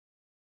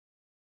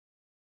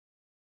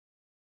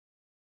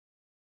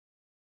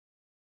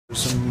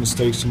Some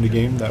mistakes in the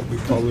game that we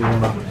probably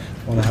want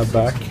to have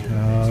back,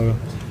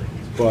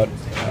 but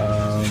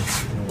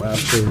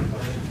after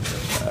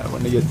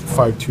when they get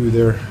 5-2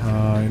 there,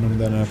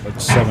 then up at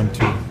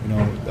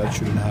 7-2, that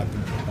shouldn't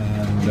happen,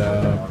 and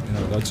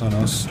that's on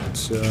us.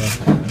 It's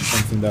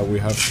something that we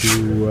have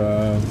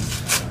to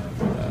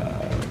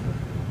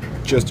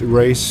just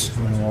erase.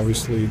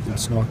 Obviously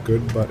it's not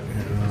good, but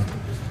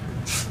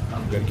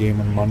we got a game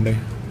on Monday.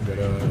 We got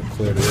to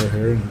clear the air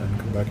here and then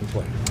come back and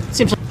play.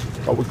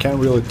 But we can't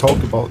really talk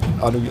about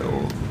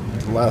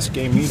the last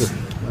game either.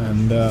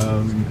 And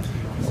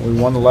we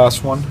won the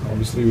last one.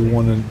 Obviously, we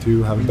wanted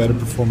to have a better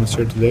performance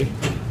here today.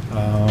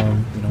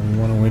 We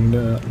want to win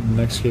the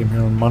next game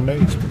here on Monday.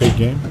 It's a big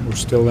game. We're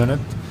still in it,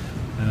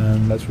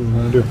 and that's what we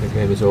want to do. The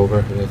game is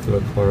over. We have to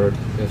look forward.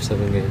 We have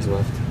 7 games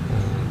left.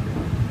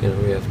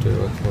 We have to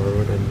look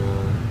forward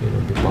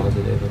and be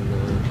positive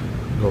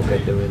and go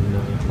get the win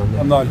Monday.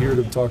 I'm not here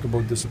to talk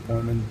about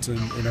disappointment, and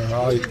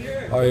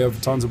I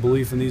have tons of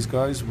belief in these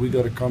guys. We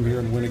got to come here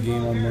and win a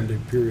game on Monday.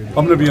 Period.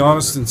 I'm going to be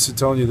honest and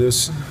telling you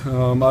this.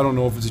 I don't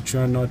know if it's a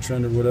trend, not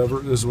trend, or whatever.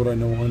 This is what I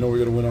know. I know we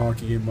got to win a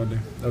hockey game Monday.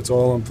 That's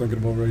all I'm thinking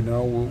about right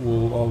now.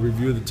 I'll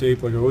review the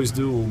tape like I always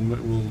do.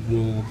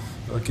 We'll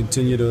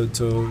continue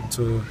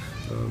to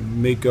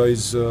make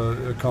guys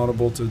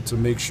accountable to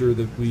make sure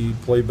that we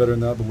play better than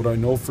that. But what I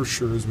know for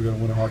sure is we got to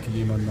win a hockey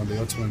game on Monday.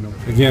 That's what I know.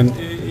 Again,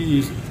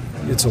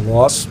 it's a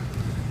loss.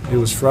 It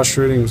was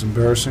frustrating. It was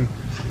embarrassing,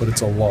 but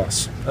it's a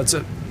loss. That's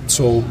it.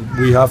 So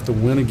we have to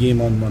win a game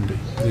on Monday,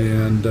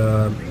 and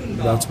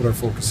that's what our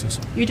focus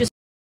is.